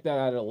sure to check that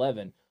out at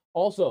 11.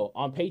 Also,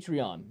 on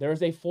Patreon,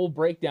 there's a full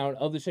breakdown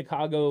of the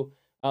Chicago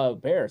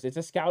Bears. It's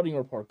a scouting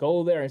report.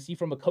 Go there and see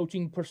from a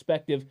coaching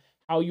perspective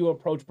how you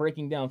approach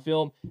breaking down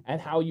film and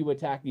how you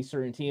attack these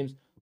certain teams.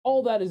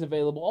 All that is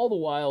available. All the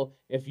while,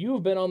 if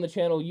you've been on the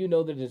channel, you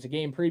know that there's a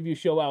game preview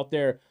show out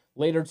there.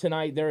 Later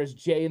tonight, there is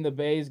Jay in the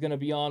Bay is going to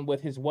be on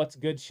with his What's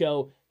Good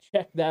show.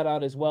 Check that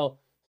out as well.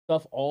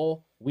 Stuff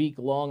all week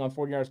long on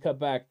 49ers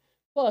Cutback.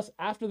 Plus,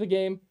 after the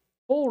game,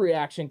 full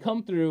reaction,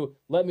 come through,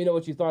 let me know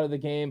what you thought of the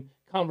game,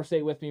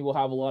 conversate with me, we'll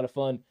have a lot of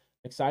fun.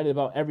 Excited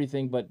about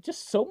everything, but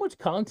just so much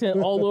content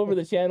all over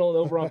the channel and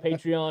over on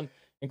Patreon,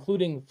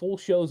 including full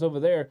shows over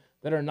there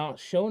that are not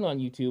shown on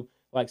YouTube,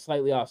 like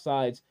Slightly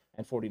Offsides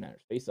and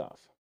 49ers Face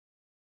Off.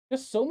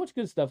 Just so much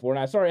good stuff,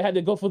 Warren. Sorry, I had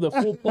to go for the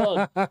full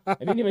plug. I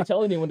didn't even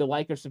tell anyone to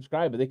like or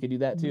subscribe, but they could do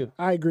that too.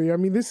 I agree. I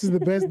mean, this is the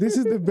best. This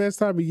is the best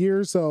time of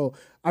year, so,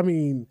 I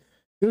mean...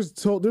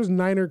 There's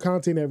Niner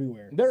content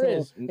everywhere. There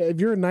is.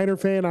 If you're a Niner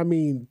fan, I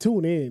mean,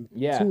 tune in.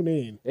 Yeah. Tune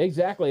in.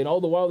 Exactly. And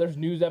all the while, there's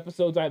news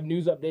episodes. I have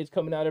news updates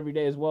coming out every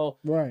day as well.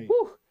 Right.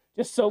 Whew,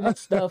 just so much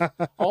stuff.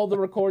 All the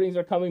recordings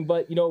are coming,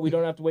 but we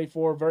don't have to wait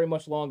for very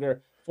much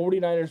longer.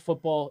 49ers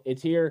football,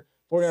 it's here.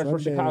 49ers for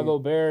Chicago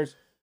Bears.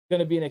 It's going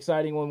to be an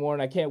exciting one,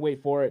 Warren. I can't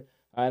wait for it.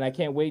 And I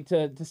can't wait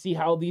to see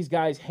how these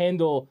guys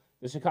handle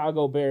the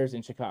Chicago Bears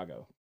in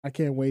Chicago. I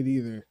can't wait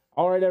either.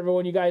 All right,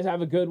 everyone. You guys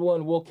have a good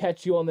one. We'll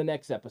catch you on the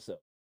next episode.